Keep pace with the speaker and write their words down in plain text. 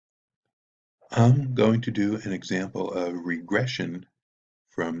I'm going to do an example of regression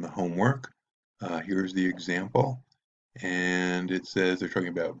from the homework. Here's the example, and it says they're talking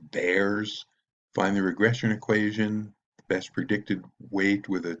about bears. Find the regression equation, best predicted weight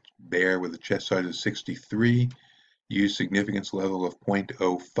with a bear with a chest size of 63, use significance level of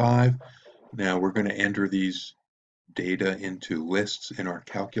 0.05. Now we're going to enter these data into lists in our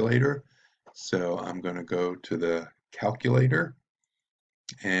calculator. So I'm going to go to the calculator.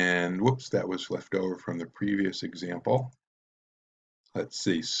 And whoops, that was left over from the previous example. Let's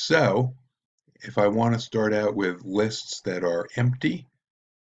see. So if I want to start out with lists that are empty,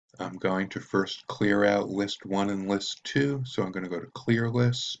 I'm going to first clear out list 1 and list 2. So I'm going to go to clear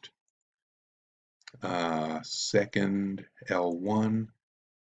list, second L1,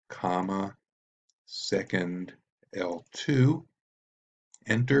 comma, second L2,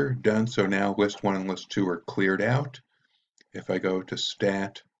 enter, done. So now list 1 and list 2 are cleared out. If I go to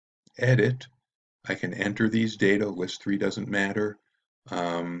stat edit, I can enter these data. List 3 doesn't matter.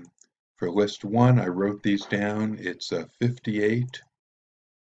 For list 1, I wrote these down. It's 58,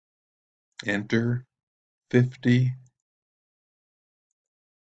 enter, 50,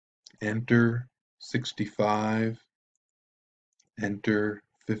 enter, 65, enter,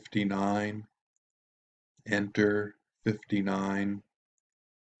 59, enter, 59,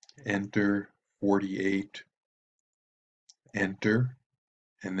 enter, 48, enter,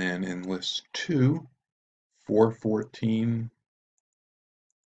 and then in list 2, 414,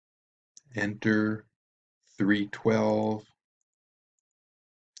 enter, 312,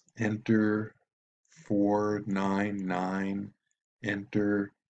 enter, 499,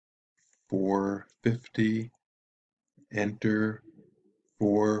 enter, 450, enter,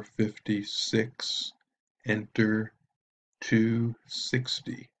 456, enter,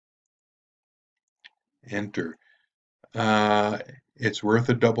 260, enter. It's worth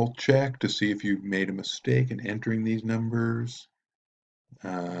a double check to see if you made a mistake in entering these numbers.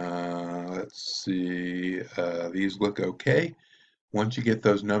 Let's see, these look okay. Once you get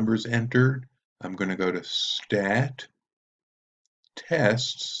those numbers entered, I'm going to go to Stat,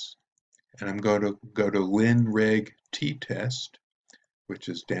 Tests, and I'm going to go to linreg t-test, which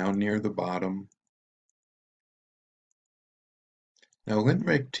is down near the bottom. Now,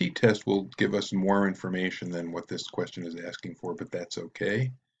 linreg t-test will give us more information than what this question is asking for, but that's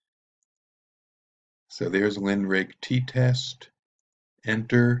okay. So there's linreg t-test,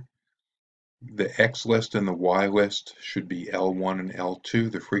 enter. The X list and the Y list should be L1 and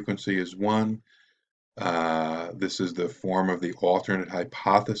L2. The frequency is 1. This is the form of the alternate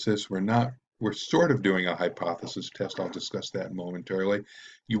hypothesis. We're sort of doing a hypothesis test. I'll discuss that momentarily.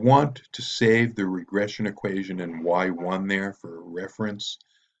 You want to save the regression equation in Y1 there for reference.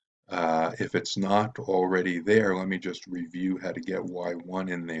 If it's not already there, let me just review how to get Y1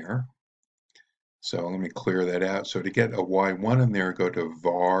 in there. So let me clear that out. So to get a Y1 in there, go to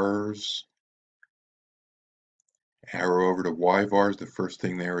vars, arrow over to yvars. The first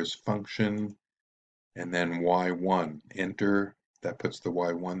thing there is function, and then Y1, enter. That puts the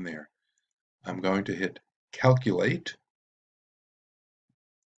Y1 there. I'm going to hit calculate.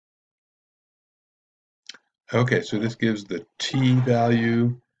 Okay, so this gives the t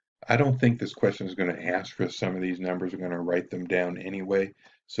value. I don't think this question is going to ask for some of these numbers. I'm going to write them down anyway.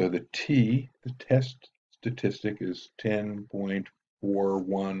 So the t, the test statistic, is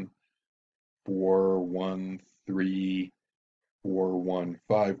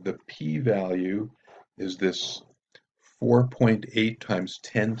 10.41413,415. The p-value is this 4.8 times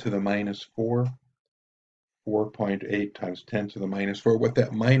 10 to the minus 4. 4.8 times 10 to the minus 4. What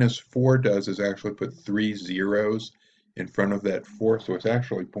that minus 4 does is actually put 3 zeros in front of that 4, so it's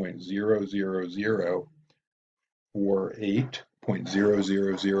actually 0.00048,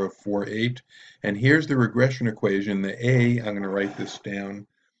 0.00048. And here's the regression equation. The A, I'm going to write this down,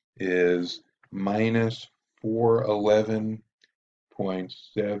 is minus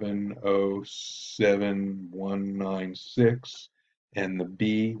 411.707196, and the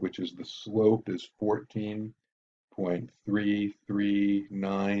B, which is the slope, is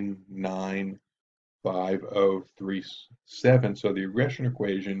 14.33995037. So the regression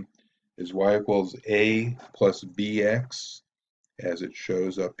equation is y equals a plus bx, as it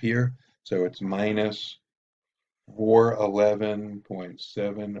shows up here. So it's minus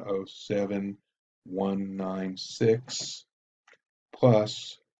 411.707196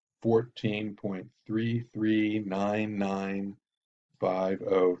 plus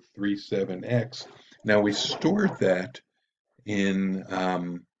 14.33995037x. Now we stored that in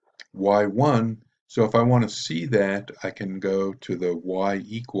y1, so if I want to see that, I can go to the y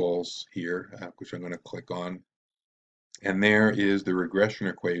equals here, which I'm going to click on, And there is the regression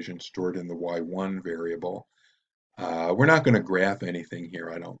equation stored in the y1 variable. We're not going to graph anything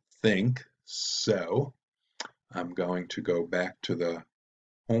here, I don't think. So I'm going to go back to the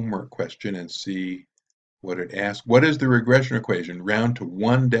homework question and see what it asks. What is the regression equation? Round to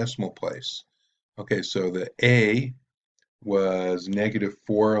one decimal place. Okay, so the A was negative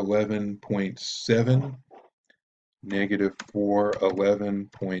 411.7, negative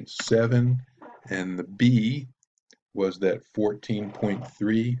 411.7, and the B was that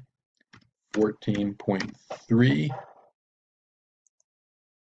 14.3, 14.3.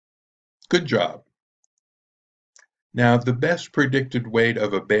 Good job. Now, the best predicted weight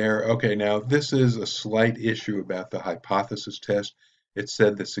of a bear, okay, now this is a slight issue about the hypothesis test. It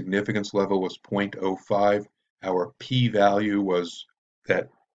said the significance level was 0.05. Our p-value was that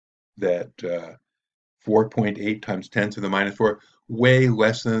 4.8 times 10 to the minus 4, way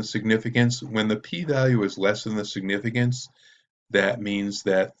less than the significance. When the p-value is less than the significance, that means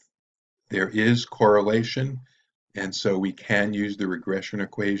that there is correlation. And so we can use the regression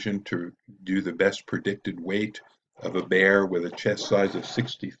equation to do the best predicted weight of a bear with a chest size of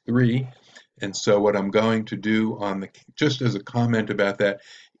 63. And so what I'm going to do just as a comment about that,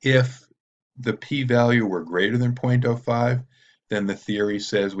 if the p-value were greater than 0.05, then the theory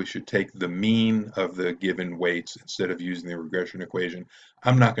says we should take the mean of the given weights instead of using the regression equation.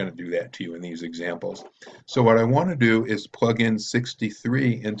 I'm not going to do that to you in these examples. So what I want to do is plug in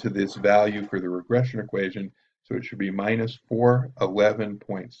 63 into this value for the regression equation. So it should be minus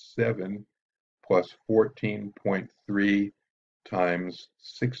 411.7 plus 14.3 times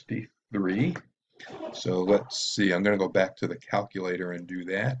 63. So let's see, I'm going to go back to the calculator and do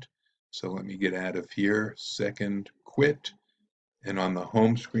that. So let me get out of here, second quit. And on the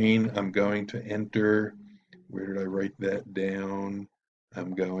home screen, I'm going to enter, where did I write that down?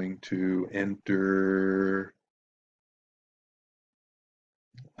 I'm going to enter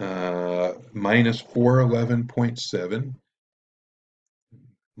minus 411.7,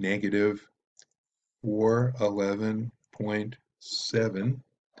 negative 411.7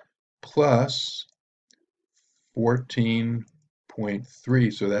 plus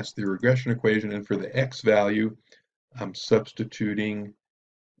 14.3. So that's the regression equation. And for the x value, I'm substituting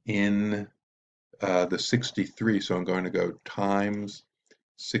in the 63. So I'm going to go times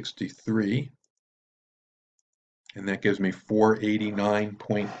 63. And that gives me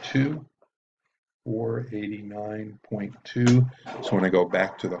 489.2. 489.2. So when I go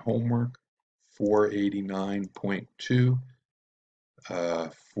back to the homework, 489.2,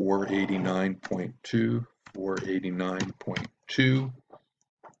 489.2, 489.2.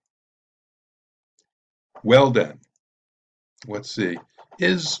 Well done. Let's see.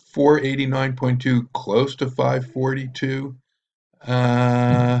 Is 489.2 close to 542?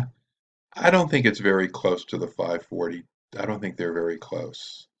 I don't think it's very close to the 540. I don't think they're very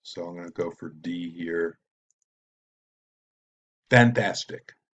close. So I'm going to go for D here.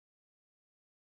 Fantastic.